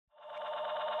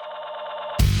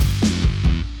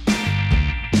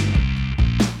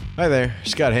Hi there,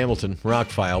 Scott Hamilton,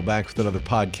 Rockfile, back with another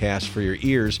podcast for your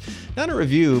ears. Not a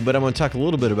review, but I'm going to talk a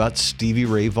little bit about Stevie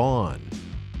Ray Vaughan.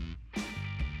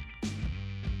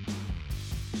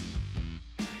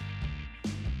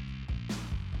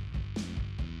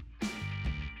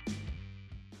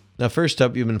 Now, first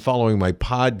up, you've been following my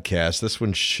podcast. This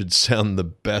one should sound the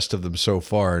best of them so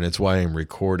far, and it's why I'm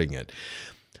recording it.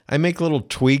 I make little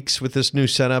tweaks with this new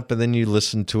setup, and then you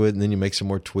listen to it, and then you make some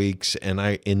more tweaks. And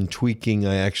in tweaking,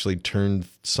 I actually turned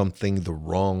something the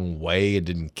wrong way. I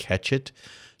didn't catch it.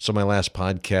 So my last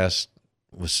podcast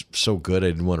was so good, I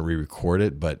didn't want to re-record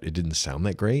it, but it didn't sound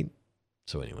that great.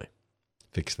 So anyway,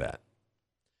 fix that.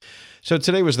 So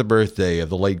today was the birthday of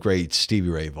the late, great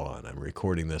Stevie Ray Vaughan. I'm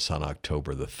recording this on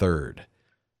October the 3rd.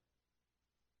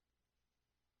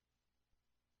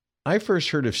 I first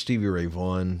heard of Stevie Ray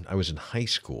Vaughan, I was in high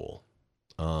school.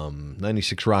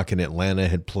 96 Rock in Atlanta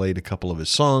had played a couple of his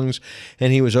songs,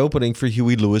 and he was opening for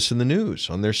Huey Lewis and the News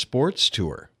on their sports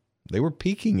tour. They were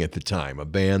peaking at the time, a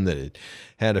band that had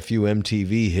had a few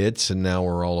MTV hits and now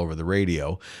were all over the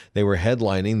radio. They were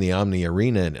headlining the Omni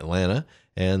Arena in Atlanta,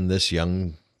 and this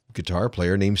young guitar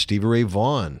player named Stevie Ray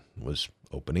Vaughan was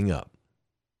opening up.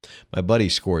 My buddy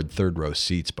scored third row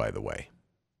seats, by the way.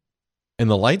 And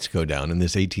the lights go down in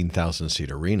this 18,000-seat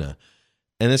arena,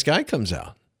 and this guy comes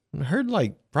out. I heard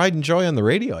like Pride and Joy on the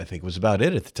radio, I think was about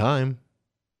it at the time.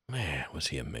 Man, was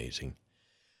he amazing.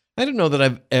 I don't know that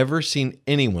I've ever seen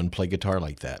anyone play guitar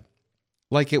like that.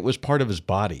 Like it was part of his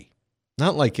body.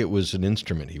 Not like it was an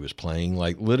instrument he was playing,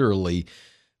 like literally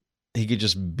he could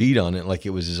just beat on it like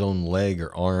it was his own leg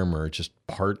or arm or just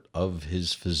part of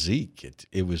his physique.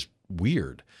 It was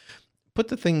weird. Put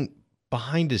the thing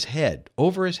behind his head,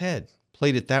 over his head,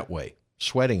 played it that way,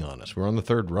 sweating on us. We're on the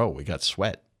third row. We got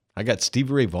sweat. I got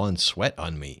Stevie Ray Vaughan sweat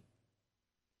on me.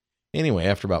 Anyway,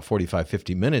 after about 45,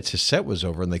 50 minutes, his set was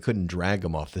over and they couldn't drag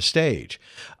him off the stage.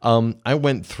 I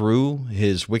went through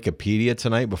his Wikipedia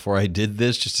tonight before I did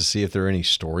this just to see if there are any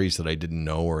stories that I didn't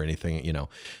know or anything. You know,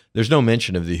 there's no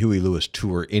mention of the Huey Lewis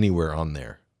tour anywhere on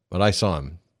there, but I saw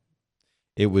him.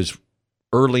 It was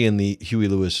early in the Huey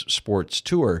Lewis sports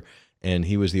tour, and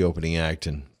he was the opening act,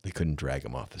 and they couldn't drag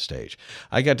him off the stage.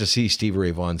 I got to see Stevie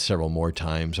Ray Vaughan several more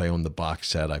times. I own the box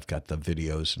set. I've got the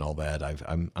videos and all that.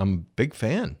 I'm a big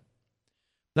fan.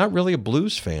 Not really a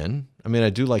blues fan. I mean,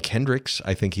 I do like Hendrix.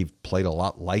 I think he played a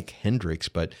lot like Hendrix,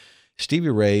 but Stevie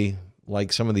Ray,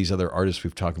 like some of these other artists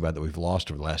we've talked about that we've lost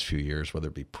over the last few years, whether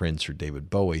it be Prince or David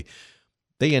Bowie,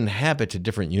 they inhabit a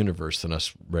different universe than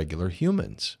us regular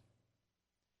humans.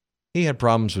 He had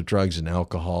problems with drugs and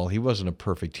alcohol. He wasn't a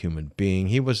perfect human being.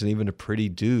 He wasn't even a pretty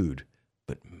dude.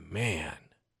 But man,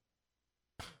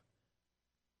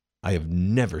 I have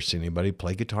never seen anybody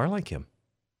play guitar like him.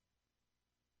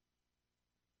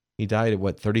 He died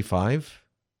at, 35?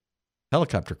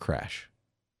 Helicopter crash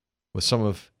with some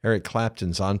of Eric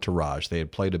Clapton's entourage. They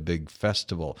had played a big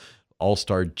festival,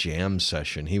 all-star jam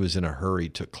session. He was in a hurry,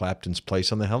 took Clapton's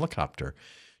place on the helicopter.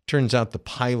 Turns out the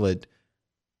pilot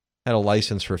had a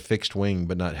license for fixed wing,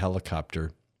 but not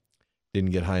helicopter.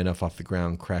 Didn't get high enough off the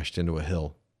ground, crashed into a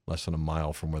hill less than a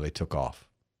mile from where they took off.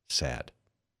 Sad.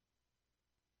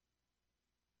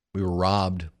 We were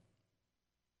robbed.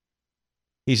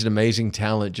 He's an amazing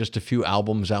talent, just a few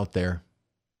albums out there,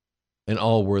 and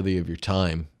all worthy of your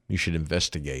time. You should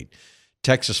investigate.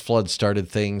 Texas Flood started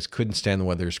things, Couldn't Stand the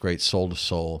Weather is great, Soul to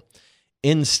Soul.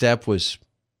 In Step was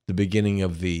the beginning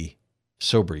of the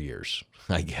sober years,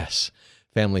 I guess.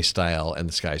 Family Style and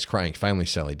The Sky is Crying. Family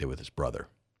Style he did with his brother.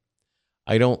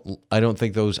 I don't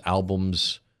think those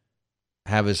albums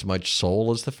have as much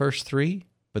soul as the first three,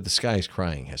 but The Sky is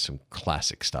Crying has some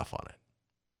classic stuff on it.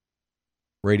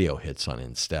 Radio hits on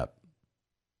In Step.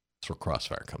 That's where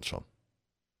Crossfire comes from.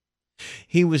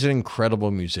 He was an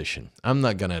incredible musician. I'm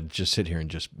not going to just sit here and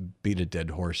just beat a dead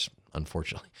horse,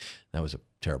 unfortunately. That was a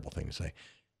terrible thing to say.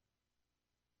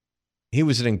 He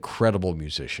was an incredible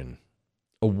musician.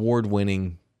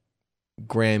 Award-winning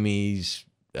Grammys,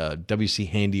 W.C.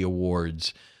 Handy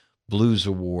Awards, Blues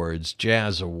Awards,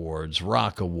 Jazz Awards,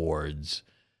 Rock Awards.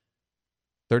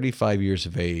 35 years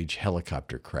of age,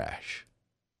 helicopter crash.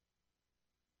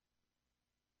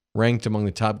 Ranked among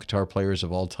the top guitar players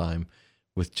of all time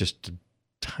with just a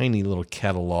tiny little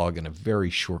catalog and a very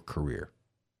short career.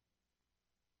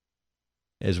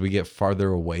 As we get farther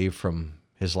away from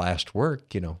his last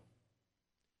work,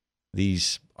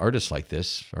 these artists like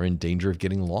this are in danger of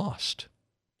getting lost.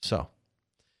 So,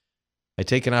 I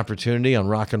take an opportunity on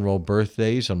Rock and Roll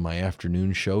Birthdays on my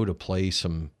afternoon show to play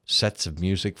some sets of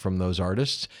music from those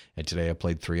artists. And today I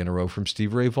played 3 in a row from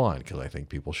Stevie Ray Vaughan because I think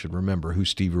people should remember who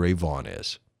Stevie Ray Vaughan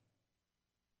is.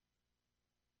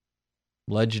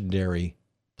 Legendary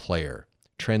player,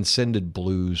 transcended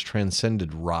blues,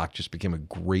 transcended rock, just became a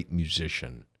great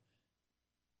musician.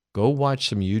 Go watch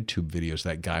some YouTube videos of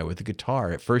that guy with the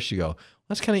guitar. At first you go,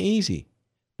 that's kind of easy.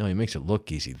 No, he makes it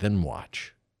look easy. Then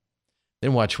watch.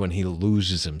 Then watch when he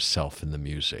loses himself in the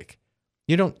music.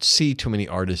 You don't see too many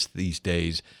artists these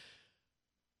days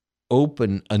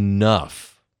open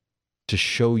enough to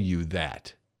show you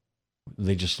that.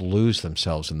 They just lose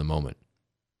themselves in the moment.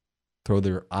 Throw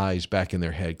their eyes back in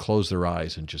their head, close their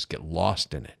eyes, and just get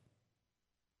lost in it.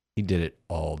 He did it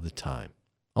all the time.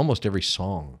 Almost every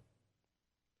song.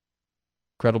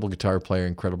 Incredible guitar player,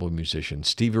 incredible musician,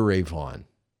 Stevie Ray Vaughan.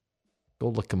 Go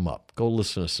look him up. Go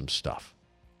listen to some stuff.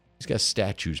 He's got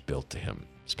statues built to him,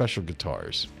 special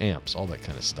guitars, amps, all that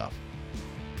kind of stuff.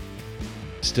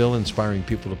 Still inspiring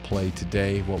people to play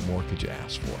today. What more could you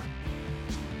ask for?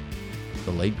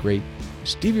 The late, great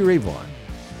Stevie Ray Vaughan.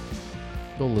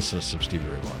 Go listen to some Stevie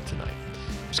Ray Vaughan tonight.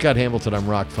 Scott Hamilton, I'm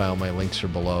Rockfile. My links are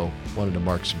below. Wanted to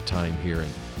mark some time here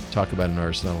and talk about an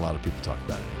artist not a lot of people talk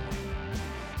about anymore.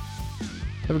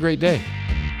 Have a great day.